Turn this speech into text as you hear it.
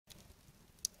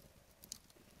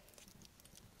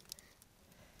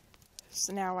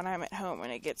So now when I'm at home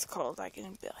when it gets cold, I can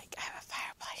be like, I have a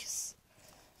fireplace.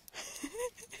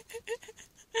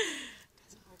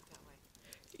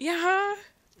 Yeah.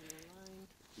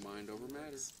 Mind over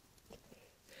matter.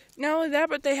 Not only that,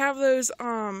 but they have those,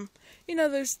 you know,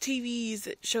 those TVs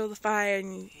that show the fire,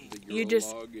 and you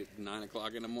just log at 9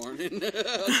 o'clock in the morning,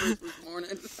 Christmas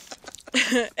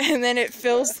morning. and then it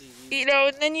feels, you know,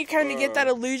 and then you kind of get that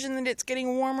illusion that it's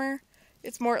getting warmer.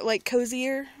 It's more like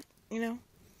cozier, you know.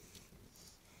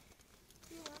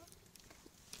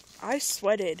 I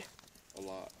sweated. A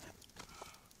lot.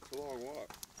 It's a long walk.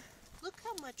 Look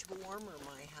how much warmer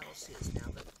my house is now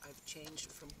that I've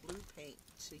changed from blue paint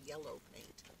to yellow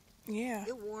paint. Yeah.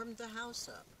 It warmed the house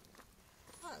up.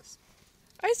 Plus,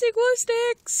 I see glue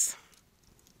sticks.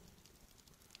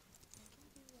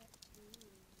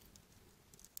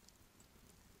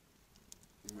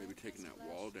 Maybe taking that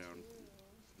wall down.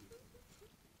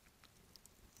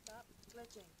 Stop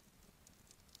glitching.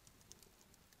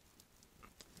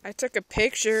 I took a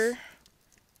picture.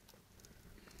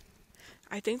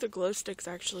 I think the glow sticks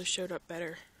actually showed up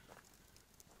better.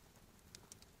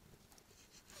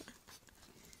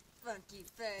 Funky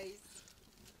face.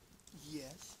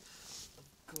 yes,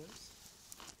 of course.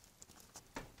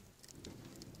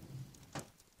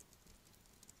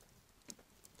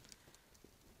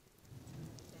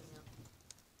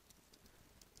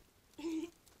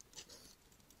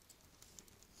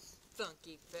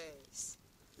 Funky face.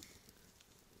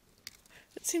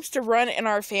 It seems to run in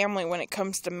our family when it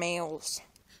comes to males.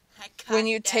 When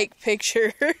you take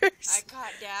pictures. I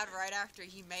caught Dad right after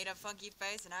he made a funky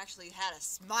face and actually had a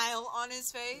smile on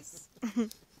his face.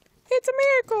 It's a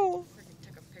miracle. Freaking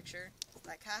took a picture.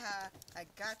 Like, haha, I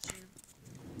got you.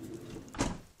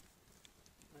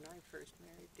 When I first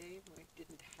married Dave, we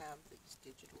didn't have these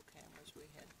digital cameras. We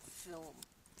had film.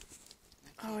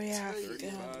 I Oh, can't yeah, tell you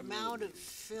film. the amount of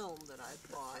film that I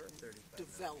bought and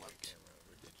developed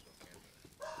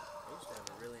I used to have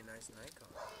a really nice Nikon.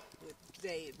 with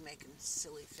Dave making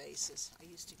silly faces. I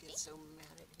used to get so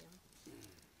mad at him.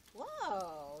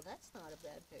 Whoa, that's not a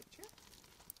bad picture.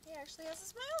 He actually has a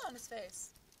smile on his face.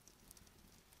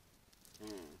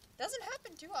 Doesn't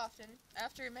happen too often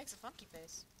after he makes a funky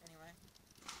face, anyway.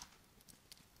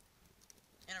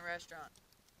 In a restaurant.